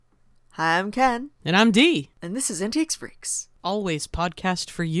Hi, I'm Ken. And I'm Dee. And this is Antiques Freaks. Always podcast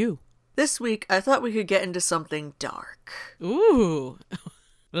for you. This week, I thought we could get into something dark. Ooh.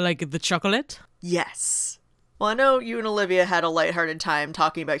 Like the chocolate? Yes. Well, I know you and Olivia had a lighthearted time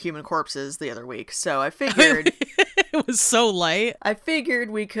talking about human corpses the other week, so I figured... It was so light. I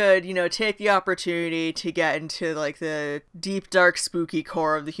figured we could, take the opportunity to get into, the deep, dark, spooky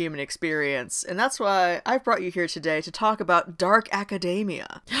core of the human experience. And that's why I brought you here today to talk about dark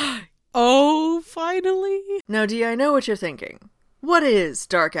academia. Oh, finally? Now, Dee, I know what you're thinking. What is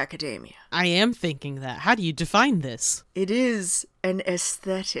dark academia? I am thinking that. How do you define this? It is an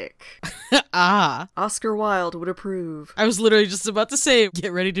aesthetic. Ah. Oscar Wilde would approve. I was literally just about to say,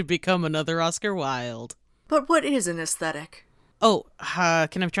 get ready to become another Oscar Wilde. But what is an aesthetic? Oh,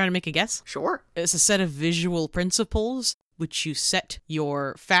 can I try to make a guess? Sure. It's a set of visual principles which you set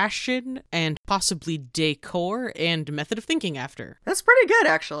your fashion and possibly decor and method of thinking after. That's pretty good,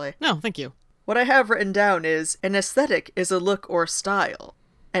 actually. No, thank you. What I have written down is, an aesthetic is a look or style.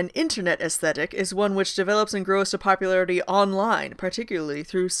 An internet aesthetic is one which develops and grows to popularity online, particularly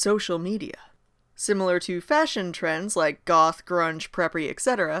through social media. Similar to fashion trends like goth, grunge, preppy,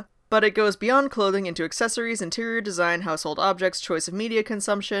 etc., but it goes beyond clothing into accessories, interior design, household objects, choice of media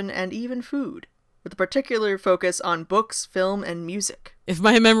consumption, and even food, with a particular focus on books, film, and music. If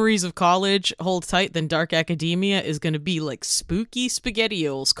my memories of college hold tight, then dark academia is going to be like spooky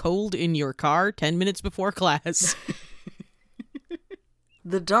spaghettios cold in your car 10 minutes before class.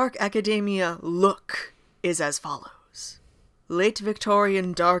 The dark academia look is as follows. Late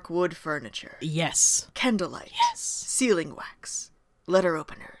Victorian dark wood furniture. Yes. Candlelight. Yes. Sealing wax. Letter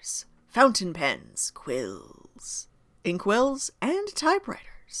openers. Fountain pens. Quills. Inkwells and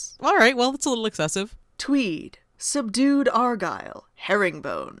typewriters. All right, well, that's a little excessive. Tweed. Subdued argyle.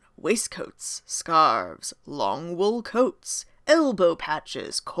 Herringbone. Waistcoats. Scarves. Long wool coats. Elbow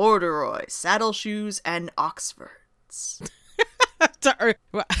patches. Corduroy. Saddle shoes. And Oxfords.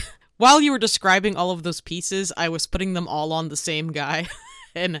 While you were describing all of those pieces, I was putting them all on the same guy,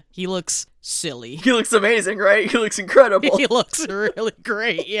 and he looks silly. He looks amazing, right? He looks incredible. He looks really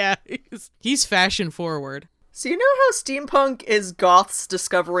great, yeah. He's fashion forward. So you know how steampunk is goths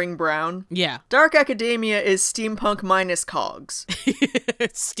discovering brown? Yeah. Dark academia is steampunk minus cogs.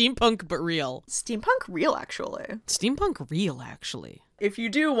 Steampunk but real. Steampunk real, actually. Steampunk real, actually. If you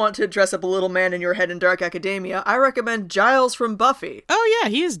do want to dress up a little man in your head in dark academia, I recommend Giles from Buffy. Oh yeah,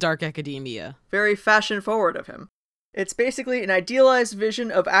 he is dark academia. Very fashion forward of him. It's basically an idealized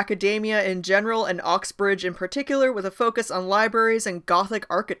vision of academia in general and Oxbridge in particular, with a focus on libraries and Gothic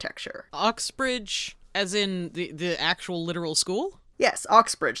architecture. Oxbridge, as in the actual literal school? Yes,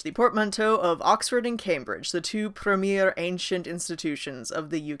 Oxbridge, the portmanteau of Oxford and Cambridge, the two premier ancient institutions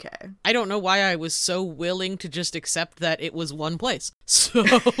of the UK. I don't know why I was so willing to just accept that it was one place. So...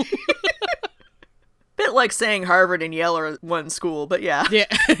 Bit like saying Harvard and Yale are one school, but yeah. Yeah.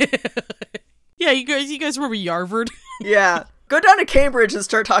 Yeah, you guys remember Yarvard? Yeah. Go down to Cambridge and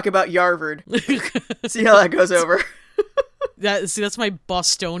start talking about Yarvard. See how that goes over. That's my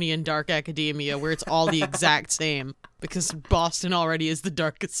Bostonian dark academia, where it's all the exact same. Because Boston already is the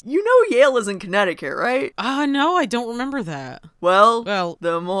darkest. You know Yale is in Connecticut, right? No, I don't remember that. Well, Well,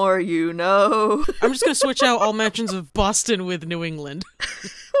 the more you know. I'm just gonna switch out all mentions of Boston with New England.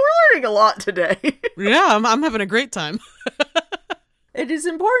 We're learning a lot today. Yeah, I'm having a great time. It is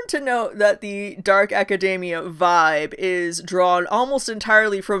important to note that the dark academia vibe is drawn almost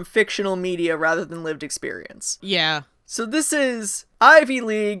entirely from fictional media rather than lived experience. Yeah. So this is Ivy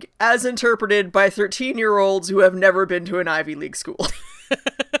League as interpreted by 13-year-olds who have never been to an Ivy League school.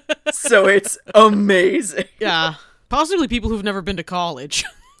 So it's amazing. Yeah. Possibly people who've never been to college.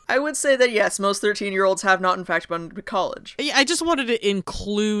 I would say that yes, most 13-year-olds have not in fact been to college. Yeah, I just wanted to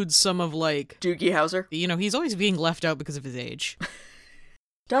include some of Doogie Howser. he's always being left out because of his age.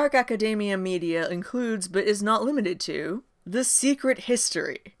 Dark academia media includes, but is not limited to, The Secret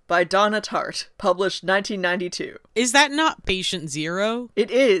History by Donna Tartt, published 1992. Is that not Patient Zero? It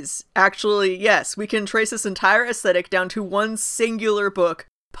is. Actually, yes, we can trace this entire aesthetic down to one singular book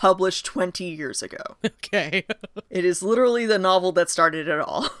published 20 years ago. Okay. It is literally the novel that started it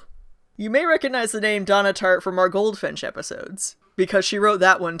all. You may recognize the name Donna Tartt from our Goldfinch episodes, because she wrote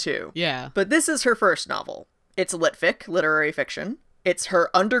that one too. Yeah. But this is her first novel. It's litfic, literary fiction. It's her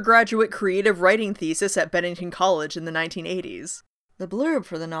undergraduate creative writing thesis at Bennington College in the 1980s. The blurb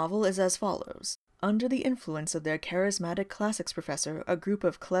for the novel is as follows. Under the influence of their charismatic classics professor, a group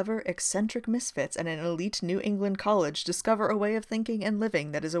of clever, eccentric misfits at an elite New England college discover a way of thinking and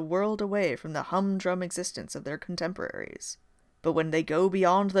living that is a world away from the humdrum existence of their contemporaries. But when they go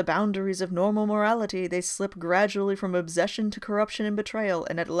beyond the boundaries of normal morality, they slip gradually from obsession to corruption and betrayal,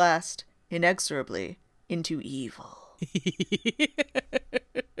 and at last inexorably, into evil.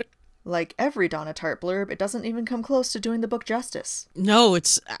 Like every Donna Tartt blurb, it doesn't even come close to doing the book justice. No,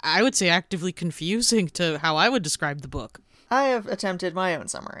 it's, I would say, actively confusing to how I would describe the book. I have attempted my own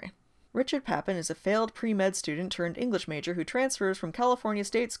summary. Richard Papin is a failed pre-med student turned English major who transfers from California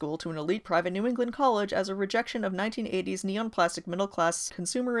State School to an elite private New England college as a rejection of 1980s neon-plastic middle-class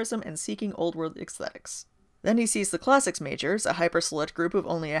consumerism and seeking old-world aesthetics. Then he sees the classics majors, a hyper-select group of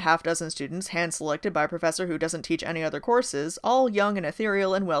only a half-dozen students hand-selected by a professor who doesn't teach any other courses, all young and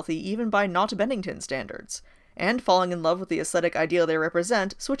ethereal and wealthy even by not Bennington standards, and falling in love with the aesthetic ideal they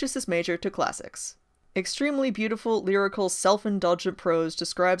represent, switches his major to classics. Extremely beautiful, lyrical, self-indulgent prose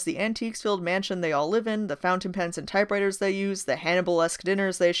describes the antiques-filled mansion they all live in, the fountain pens and typewriters they use, the Hannibal-esque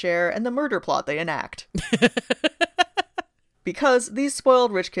dinners they share, and the murder plot they enact. Because these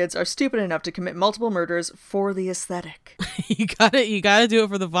spoiled rich kids are stupid enough to commit multiple murders for the aesthetic. You gotta do it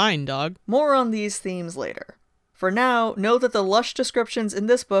for the vine, dog. More on these themes later. For now, know that the lush descriptions in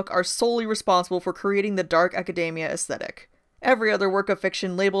this book are solely responsible for creating the dark academia aesthetic. Every other work of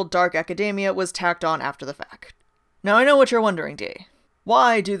fiction labeled dark academia was tacked on after the fact. Now I know what you're wondering, D.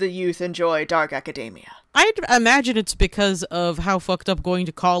 Why do the youth enjoy dark academia? I'd imagine it's because of how fucked up going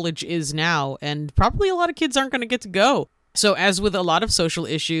to college is now, and probably a lot of kids aren't gonna get to go. So as with a lot of social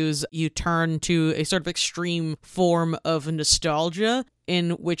issues, you turn to a sort of extreme form of nostalgia in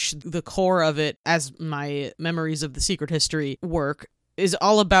which the core of it, as my memories of The Secret History work, is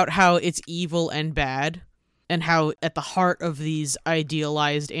all about how it's evil and bad, and how at the heart of these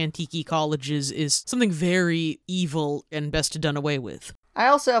idealized antique colleges is something very evil and best done away with. I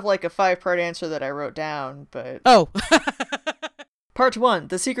also have like a 5-part answer that I wrote down, but... Oh. Part 1,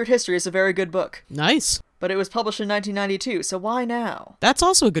 The Secret History is a very good book. Nice. But it was published in 1992, so why now? That's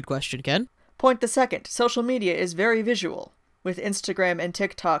also a good question, Ken. Point the second, social media is very visual, with Instagram and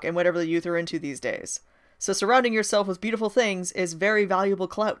TikTok and whatever the youth are into these days. So surrounding yourself with beautiful things is very valuable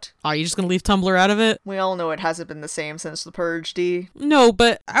clout. Are you just gonna leave Tumblr out of it? We all know it hasn't been the same since The Purge, D. No,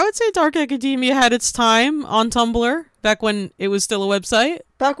 but I would say Dark Academia had its time on Tumblr, back when it was still a website.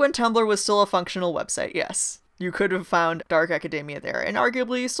 Back when Tumblr was still a functional website, yes. You could have found Dark Academia there, and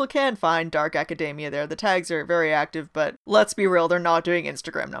arguably you still can find Dark Academia there. The tags are very active, but let's be real, they're not doing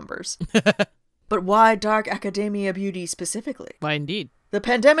Instagram numbers. But why Dark Academia beauty specifically? Why, indeed. The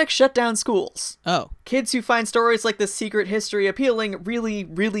pandemic shut down schools. Oh. Kids who find stories like The Secret History appealing really,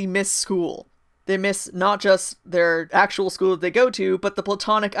 really miss school. They miss not just their actual school that they go to, but the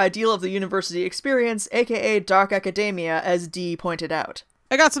platonic ideal of the university experience, aka Dark Academia, as Dee pointed out.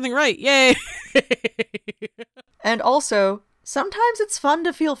 I got something right, yay! And also, sometimes it's fun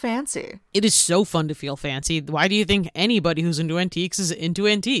to feel fancy. It is so fun to feel fancy. Why do you think anybody who's into antiques is into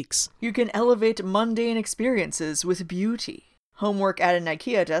antiques? You can elevate mundane experiences with beauty. Homework at an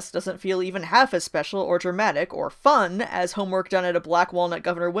IKEA desk doesn't feel even half as special or dramatic or fun as homework done at a Black Walnut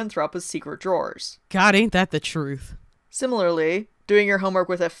Governor Winthrop's secret drawers. God, ain't that the truth. Similarly, doing your homework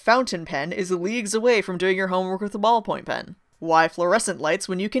with a fountain pen is leagues away from doing your homework with a ballpoint pen. Why fluorescent lights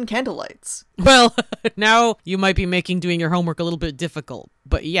when you can candlelights? Well, now you might be making doing your homework a little bit difficult,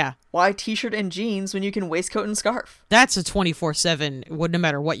 but yeah. Why t-shirt and jeans when you can waistcoat and scarf? That's a 24/7, no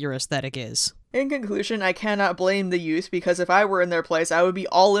matter what your aesthetic is. In conclusion, I cannot blame the youth because if I were in their place, I would be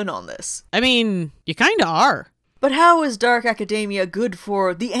all in on this. I mean, you kinda are. But how is Dark Academia good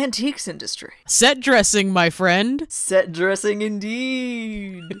for the antiques industry? Set dressing, my friend. Set dressing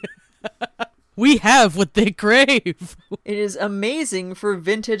indeed. We have what they crave. It is amazing for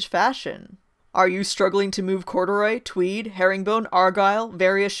vintage fashion. Are you struggling to move corduroy, tweed, herringbone, argyle,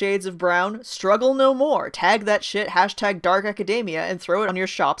 various shades of brown? Struggle no more. Tag that shit, hashtag Dark Academia, and throw it on your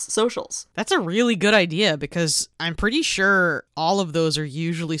shop's socials. That's a really good idea because I'm pretty sure all of those are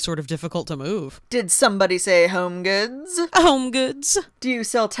usually sort of difficult to move. Did somebody say home goods? Home goods. Do you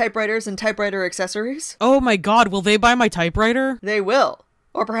sell typewriters and typewriter accessories? Oh my god, will they buy my typewriter? They will.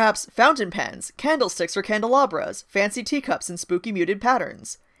 Or perhaps fountain pens, candlesticks or candelabras, fancy teacups and spooky muted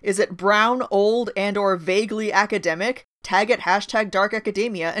patterns. Is it brown, old, and or vaguely academic? Tag it hashtag Dark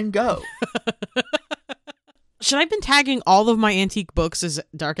Academia and go. Should I have been tagging all of my antique books as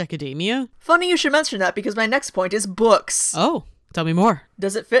Dark Academia? Funny you should mention that because my next point is books. Oh, tell me more.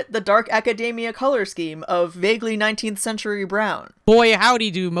 Does it fit the Dark Academia color scheme of vaguely 19th century brown? Boy, howdy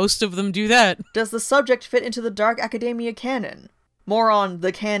do most of them do that. Does the subject fit into the Dark Academia canon? More on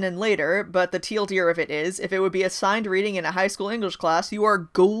the canon later, but the TLDR of it is, if it would be assigned reading in a high school English class, you are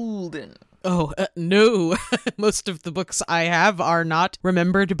golden. Oh, no. Most of the books I have are not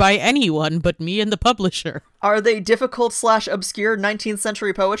remembered by anyone but me and the publisher. Are they difficult/obscure 19th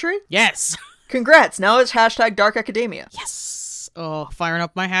century poetry? Yes. Congrats, now it's hashtag Dark Academia. Yes. Oh, firing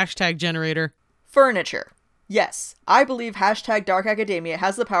up my hashtag generator. Furniture. Yes, I believe hashtag Dark Academia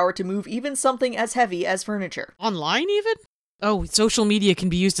has the power to move even something as heavy as furniture. Online even? Oh, social media can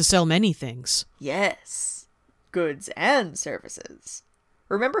be used to sell many things. Yes. Goods and services.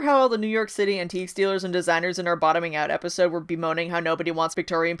 Remember how all the New York City antiques dealers and designers in our Bottoming Out episode were bemoaning how nobody wants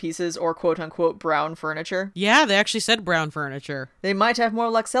Victorian pieces or quote-unquote brown furniture? Yeah, they actually said brown furniture. They might have more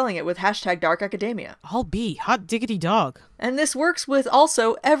luck selling it with hashtag Dark Academia. I'll be hot diggity dog. And this works with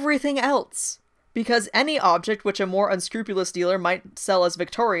also everything else. Because any object which a more unscrupulous dealer might sell as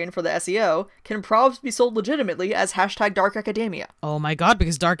Victorian for the SEO can probably be sold legitimately as hashtag Dark Academia. Oh my god,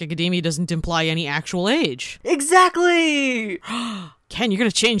 because Dark Academia doesn't imply any actual age. Exactly! Ken, you're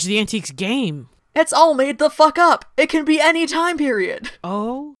gonna change the antiques game. It's all made the fuck up. It can be any time period.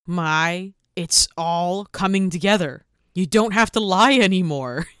 Oh my, it's all coming together. You don't have to lie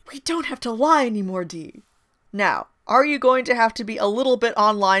anymore. We don't have to lie anymore, D. Now, are you going to have to be a little bit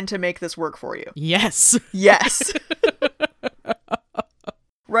online to make this work for you? Yes. Yes.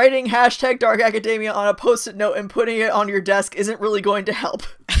 Writing hashtag Dark Academia on a post-it note and putting it on your desk isn't really going to help.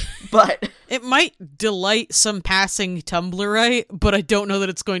 But it might delight some passing Tumblrite, but I don't know that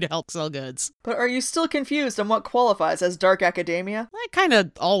it's going to help sell goods. But are you still confused on what qualifies as Dark Academia? I kind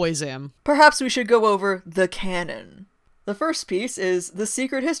of always am. Perhaps we should go over the canon. The first piece is The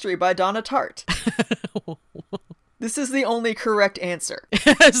Secret History by Donna Tartt. This is the only correct answer.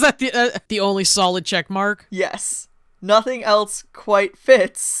 Is that the only solid check mark? Yes. Nothing else quite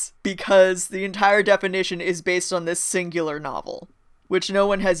fits because the entire definition is based on this singular novel, which no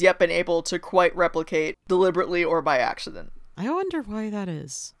one has yet been able to quite replicate deliberately or by accident. I wonder why that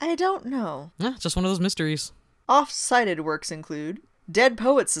is. I don't know. Just one of those mysteries. Off-cited works include Dead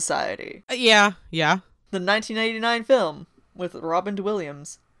Poets Society. Yeah. The 1989 film with Robin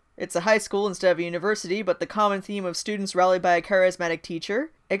Williams. It's a high school instead of a university, but the common theme of students rallied by a charismatic teacher,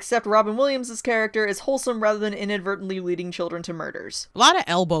 except Robin Williams' character is wholesome rather than inadvertently leading children to murders. A lot of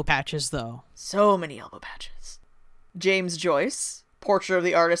elbow patches, though. So many elbow patches. James Joyce, Portrait of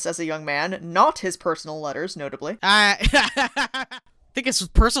the Artist as a Young Man, not his personal letters, notably. I think his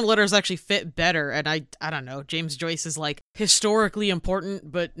personal letters actually fit better, and I don't know, James Joyce is, like, historically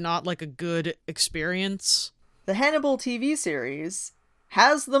important, but not, like, a good experience. The Hannibal TV series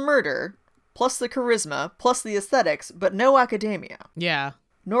has the murder, plus the charisma, plus the aesthetics, but no academia. Yeah.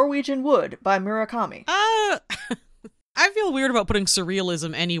 Norwegian Wood by Murakami. I feel weird about putting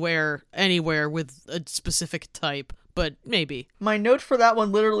surrealism anywhere with a specific type, but maybe. My note for that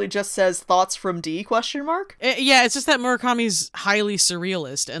one literally just says thoughts from D ? Yeah, it's just that Murakami's highly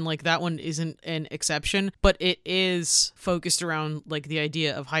surrealist, and like that one isn't an exception, but it is focused around like the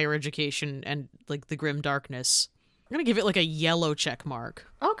idea of higher education and like the grim darkness. I'm gonna give it like a yellow check mark.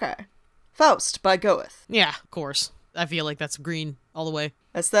 Okay. Faust by Goethe. Yeah, of course. I feel like that's green all the way.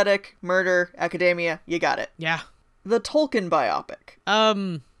 Aesthetic, murder, academia, you got it. Yeah. The Tolkien biopic.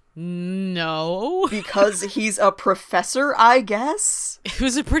 No. Because he's a professor, I guess? He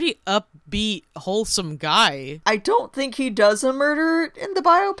was a pretty upbeat, wholesome guy. I don't think he does a murder in the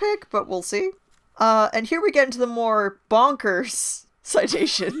biopic, but we'll see. And here we get into the more bonkers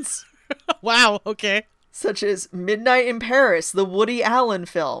citations. Wow, okay. Such as Midnight in Paris, the Woody Allen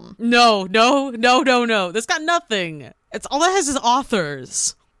film. No. That's got nothing. It's all that has is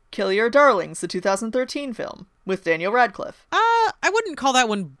authors. Kill Your Darlings, the 2013 film, with Daniel Radcliffe. I wouldn't call that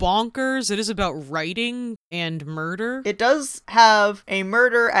one bonkers. It is about writing and murder. It does have a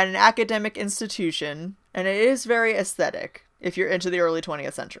murder at an academic institution, and it is very aesthetic, if you're into the early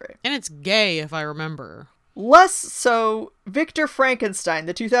 20th century. And it's gay, if I remember. Less so Victor Frankenstein,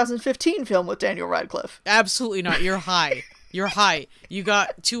 the 2015 film with Daniel Radcliffe. Absolutely not. You're high. You're high. You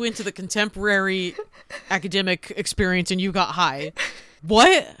got too into the contemporary academic experience and you got high.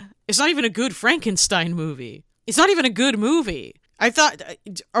 What? It's not even a good Frankenstein movie. It's not even a good movie. I thought,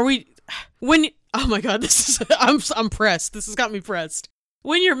 oh my god, I'm pressed. This has got me pressed.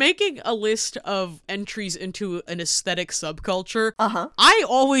 When you're making a list of entries into an aesthetic subculture, I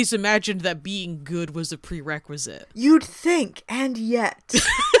always imagined that being good was a prerequisite. You'd think, and yet.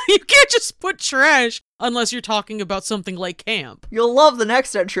 You can't just put trash unless you're talking about something like camp. You'll love the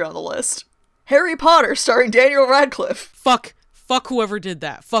next entry on the list. Harry Potter starring Daniel Radcliffe. Fuck whoever did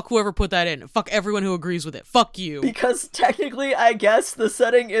that. Fuck whoever put that in. Fuck everyone who agrees with it. Fuck you. Because technically, I guess the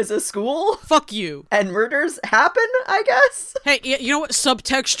setting is a school. Fuck you. And murders happen, I guess? Hey, you know what?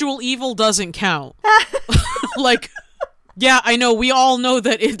 Subtextual evil doesn't count. Like, yeah, I know. We all know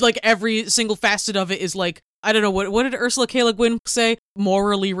that it, like, every single facet of it is like, I don't know, what did Ursula K. Le Guin say?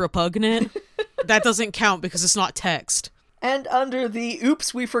 Morally repugnant? That doesn't count because it's not text. And under the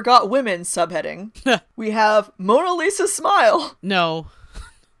Oops, We Forgot Women subheading, we have Mona Lisa Smile. No.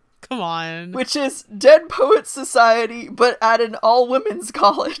 Come on. Which is Dead Poets Society, but at an all-women's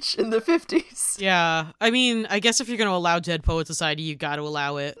college in the 50s. Yeah. I mean, I guess if you're going to allow Dead Poets Society, you got to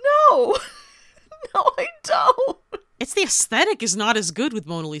allow it. No. No, I don't. It's the aesthetic is not as good with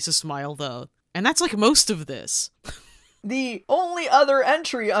Mona Lisa Smile, though. And that's like most of this. The only other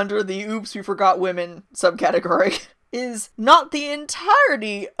entry under the Oops, We Forgot Women subcategory is not the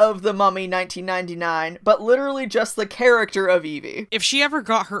entirety of The Mummy 1999, but literally just the character of Evie. If she ever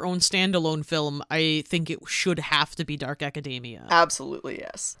got her own standalone film, I think it should have to be Dark Academia. Absolutely,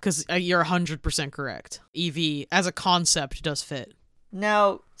 yes. Because you're 100% correct. Evie, as a concept, does fit.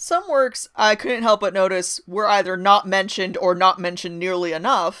 Now, some works I couldn't help but notice were either not mentioned or not mentioned nearly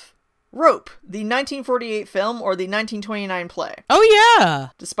enough. Rope, the 1948 film or the 1929 play. Oh yeah!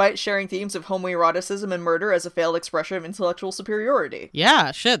 Despite sharing themes of homoeroticism and murder as a failed expression of intellectual superiority.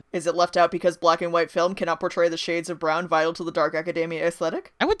 Yeah, shit. Is it left out because black and white film cannot portray the shades of brown vital to the dark academia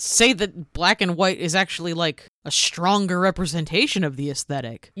aesthetic? I would say that black and white is actually like a stronger representation of the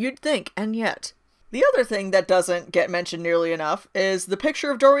aesthetic. You'd think, and yet. The other thing that doesn't get mentioned nearly enough is The Picture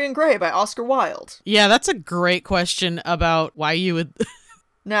of Dorian Gray by Oscar Wilde. Yeah, that's a great question about why you would...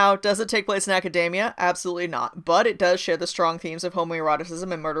 Now, does it take place in academia? Absolutely not, but it does share the strong themes of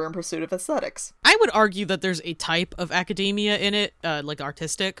homoeroticism and murder in pursuit of aesthetics. I would argue that there's a type of academia in it, like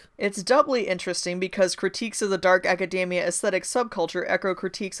artistic. It's doubly interesting because critiques of the dark academia aesthetic subculture echo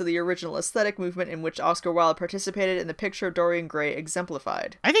critiques of the original aesthetic movement in which Oscar Wilde participated and The Picture of Dorian Gray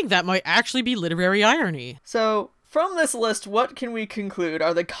exemplified. I think that might actually be literary irony. So, from this list, what can we conclude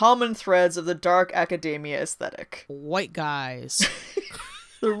are the common threads of the dark academia aesthetic? White guys.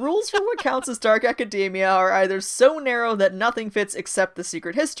 The rules for what counts as dark academia are either so narrow that nothing fits except the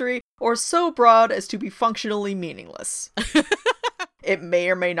secret history, or so broad as to be functionally meaningless. It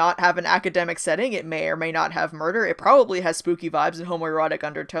may or may not have an academic setting, it may or may not have murder, it probably has spooky vibes and homoerotic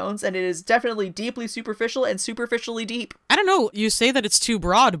undertones, and it is definitely deeply superficial and superficially deep. I don't know, you say that it's too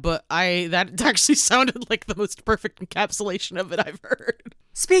broad, but that actually sounded like the most perfect encapsulation of it I've heard.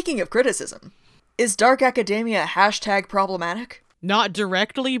 Speaking of criticism, is dark academia hashtag problematic? Not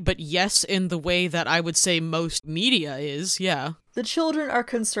directly, but yes, in the way that I would say most media is, yeah. The children are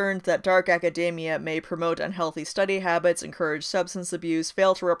concerned that dark academia may promote unhealthy study habits, encourage substance abuse,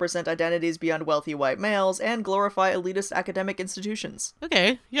 fail to represent identities beyond wealthy white males, and glorify elitist academic institutions.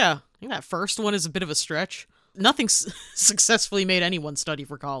 Okay, yeah. I think that first one is a bit of a stretch. Nothing successfully made anyone study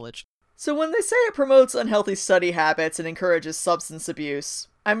for college. So when they say it promotes unhealthy study habits and encourages substance abuse,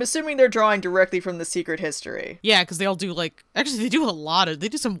 I'm assuming they're drawing directly from The Secret History. Yeah, because they all do, actually, they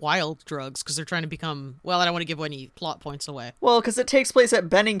do some wild drugs, because they're trying to become, well, I don't want to give any plot points away. Well, because it takes place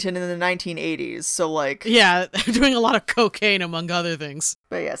at Bennington in the 1980s, so, Yeah, they're doing a lot of cocaine, among other things.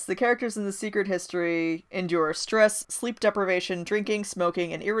 But yes, the characters in The Secret History endure stress, sleep deprivation, drinking,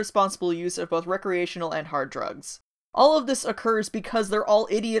 smoking, and irresponsible use of both recreational and hard drugs. All of this occurs because they're all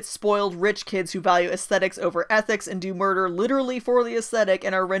idiot, spoiled, rich kids who value aesthetics over ethics and do murder literally for the aesthetic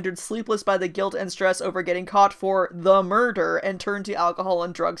and are rendered sleepless by the guilt and stress over getting caught for the murder and turn to alcohol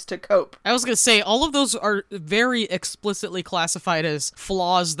and drugs to cope. I was gonna say, all of those are very explicitly classified as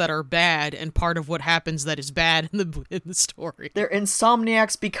flaws that are bad and part of what happens that is bad in the story. They're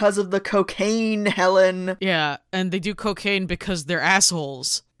insomniacs because of the cocaine, Helen. Yeah, and they do cocaine because they're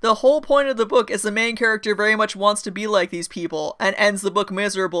assholes. The whole point of the book is the main character very much wants to be like these people, and ends the book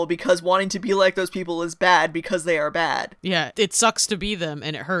miserable because wanting to be like those people is bad because they are bad. Yeah, it sucks to be them,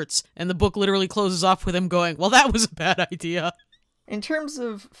 and it hurts. And the book literally closes off with him going, well, that was a bad idea. In terms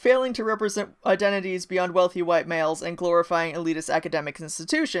of failing to represent identities beyond wealthy white males and glorifying elitist academic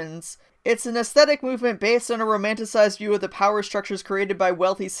institutions, it's an aesthetic movement based on a romanticized view of the power structures created by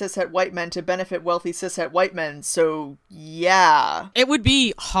wealthy cishet white men to benefit wealthy cishet white men, so yeah. It would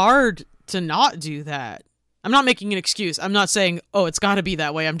be hard to not do that. I'm not making an excuse. I'm not saying, oh, it's gotta be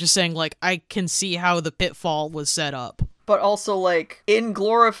that way. I'm just saying, I can see how the pitfall was set up. But also, in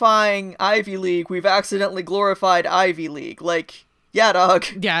glorifying Ivy League, we've accidentally glorified Ivy League. Yeah, dog.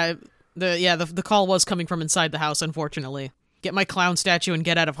 Yeah, the call was coming from inside the house, unfortunately. Get my clown statue and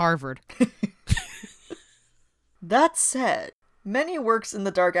get out of Harvard. That said, many works in the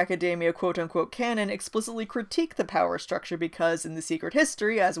dark academia quote-unquote canon explicitly critique the power structure because in The Secret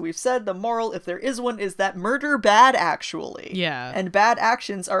History, as we've said, the moral, if there is one, is that murder bad actually. Yeah. And bad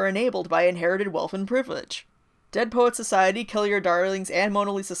actions are enabled by inherited wealth and privilege. Dead Poets Society, Kill Your Darlings, and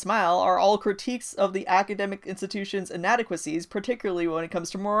Mona Lisa Smile are all critiques of the academic institution's inadequacies, particularly when it comes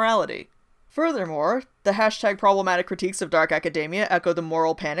to morality. Furthermore, the hashtag problematic critiques of dark academia echo the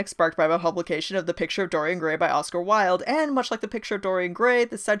moral panic sparked by the publication of The Picture of Dorian Gray by Oscar Wilde, and much like The Picture of Dorian Gray,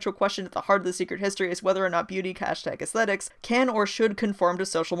 the central question at the heart of the secret history is whether or not beauty hashtag aesthetics can or should conform to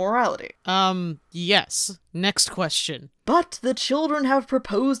social morality. Yes. Next question. But the children have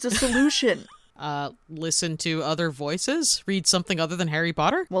proposed a solution. Listen to other voices? Read something other than Harry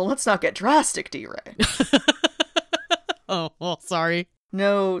Potter? Well, let's not get drastic, D-Ray. Oh, well, sorry.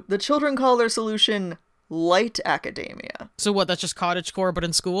 No, the children call their solution light academia. So what, that's just cottagecore but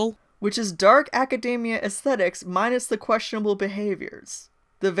in school? Which is dark academia aesthetics minus the questionable behaviors.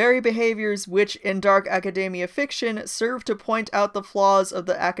 The very behaviors which, in dark academia fiction, serve to point out the flaws of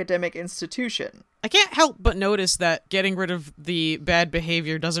the academic institution. I can't help but notice that getting rid of the bad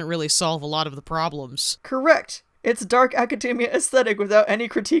behavior doesn't really solve a lot of the problems. Correct. It's dark academia aesthetic without any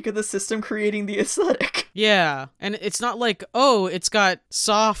critique of the system creating the aesthetic. Yeah, and it's not like, oh, it's got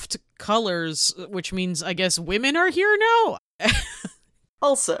soft colors, which means, I guess, women are here now?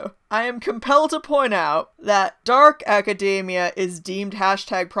 Also, I am compelled to point out that dark academia is deemed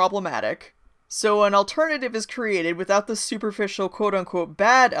hashtag problematic, so an alternative is created without the superficial quote-unquote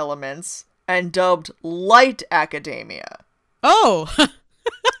bad elements, and dubbed light academia. Oh!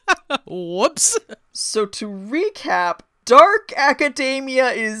 Whoops. So to recap, dark academia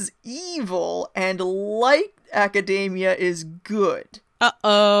is evil, and light academia is good.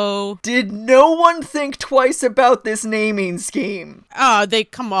 Uh-oh. Did no one think twice about this naming scheme?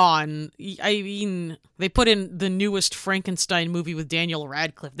 Come on. I mean, they put in the newest Frankenstein movie with Daniel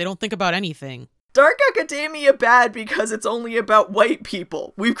Radcliffe. They don't think about anything. Dark academia bad because it's only about white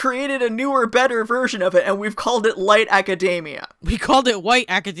people. We've created a newer, better version of it, and we've called it light academia. We called it white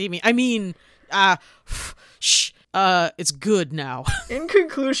academia. I mean, it's good now. In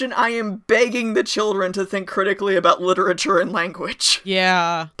conclusion, I am begging the children to think critically about literature and language.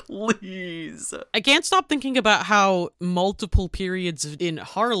 Yeah. Please. I can't stop thinking about how multiple periods in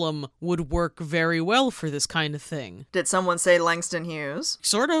Harlem would work very well for this kind of thing. Did someone say Langston Hughes?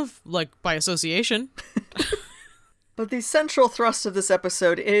 Sort of, like, by association. But the central thrust of this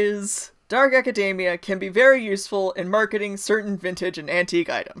episode is dark academia can be very useful in marketing certain vintage and antique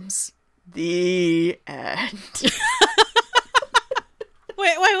items. The end.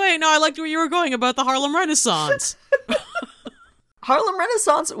 Wait, no, I liked where you were going about the Harlem Renaissance. Harlem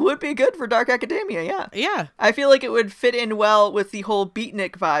Renaissance would be good for dark academia, yeah. Yeah. I feel like it would fit in well with the whole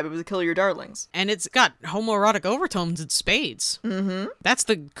beatnik vibe of the Kill Your Darlings. And it's got homoerotic overtones in spades. Mm-hmm. That's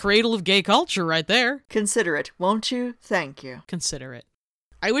the cradle of gay culture right there. Consider it, won't you? Thank you. Consider it.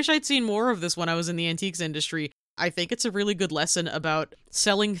 I wish I'd seen more of this when I was in the antiques industry. I think it's a really good lesson about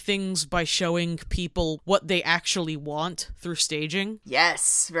selling things by showing people what they actually want through staging.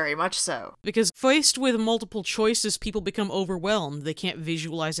 Yes, very much so. Because faced with multiple choices, people become overwhelmed. They can't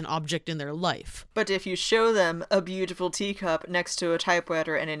visualize an object in their life. But if you show them a beautiful teacup next to a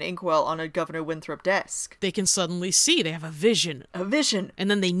typewriter and an inkwell on a Governor Winthrop desk, they can suddenly see they have a vision. A vision! And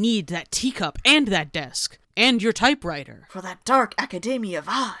then they need that teacup and that desk and your typewriter. For that dark academia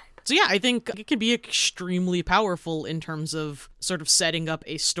vibe. So yeah, I think it can be extremely powerful in terms of sort of setting up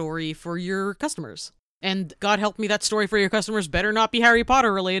a story for your customers. And God help me, that story for your customers better not be Harry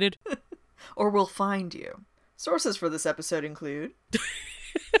Potter related. Or we'll find you. Sources for this episode include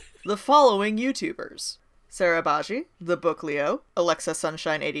the following YouTubers: Sarah Baji, The Book Leo, Alexa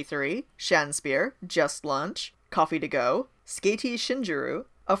Sunshine 83, Shanspeare, Just Lunch, Coffee to Go, Skatey Shinjuru,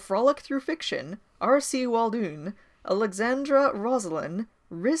 A Frolic Through Fiction, R.C. Waldoon, Alexandra Rosalyn,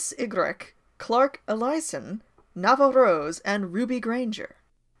 Riss Ygrick, Clark Elyson, Nava Rose, and Ruby Granger.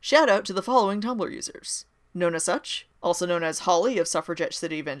 Shout out to the following Tumblr users: Nona Such, also known as Holly of Suffragette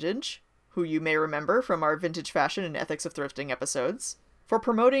City Vintage, who you may remember from our vintage fashion and ethics of thrifting episodes, for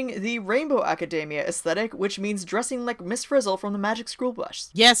promoting the Rainbow Academia aesthetic, which means dressing like Miss Frizzle from the Magic School Bus.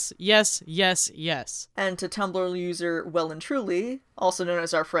 Yes, yes, yes, yes. And to Tumblr user Well and Truly, also known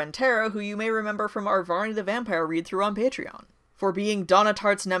as our friend Tara, who you may remember from our Varney the Vampire read-through on Patreon, for being Donna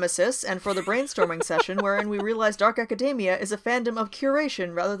Tartt's nemesis, and for the brainstorming session wherein we realized dark academia is a fandom of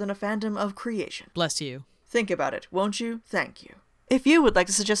curation rather than a fandom of creation. Bless you. Think about it, won't you? Thank you. If you would like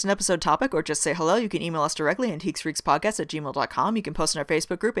to suggest an episode topic or just say hello, you can email us directly at antiquesfreakspodcast@gmail.com. You can post in our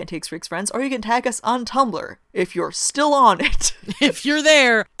Facebook group, Antiques Freaks Friends, or you can tag us on Tumblr, if you're still on it. If you're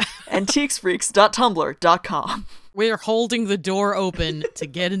there. antiquesfreaks.tumblr.com. We're holding the door open to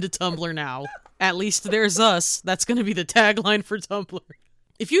get into Tumblr now. At least there's us. That's going to be the tagline for Tumblr.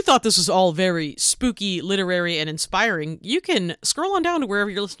 If you thought this was all very spooky, literary, and inspiring, you can scroll on down to wherever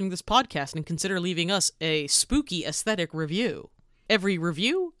you're listening to this podcast and consider leaving us a spooky aesthetic review. Every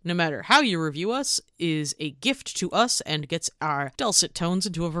review, no matter how you review us, is a gift to us and gets our dulcet tones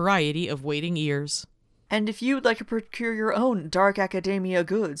into a variety of waiting ears. And if you'd like to procure your own Dark Academia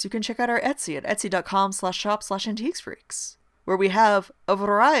goods, you can check out our Etsy at etsy.com/shop/antiquesfreaks, where we have a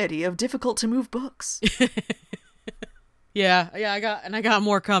variety of difficult-to-move books. Yeah, I got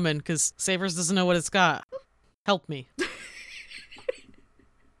more coming, because Savers doesn't know what it's got. Help me.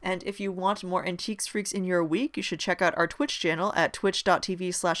 And if you want more Antiques Freaks in your week, you should check out our Twitch channel at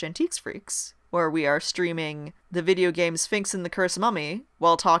twitch.tv/antiquesfreaks, where we are streaming the video game Sphinx and the Cursed Mummy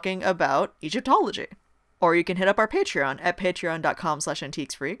while talking about Egyptology. Or you can hit up our Patreon at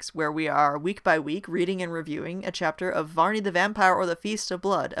patreon.com/antiquesfreaks, where we are week by week reading and reviewing a chapter of Varney the Vampire or the Feast of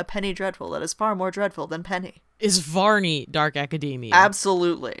Blood, a Penny Dreadful that is far more dreadful than Penny. Is Varney Dark Academia?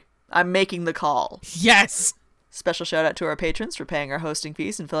 Absolutely. I'm making the call. Yes! Special shout out to our patrons for paying our hosting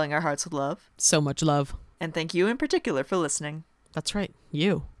fees and filling our hearts with love. So much love. And thank you in particular for listening. That's right.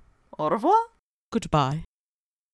 You. Au revoir. Goodbye.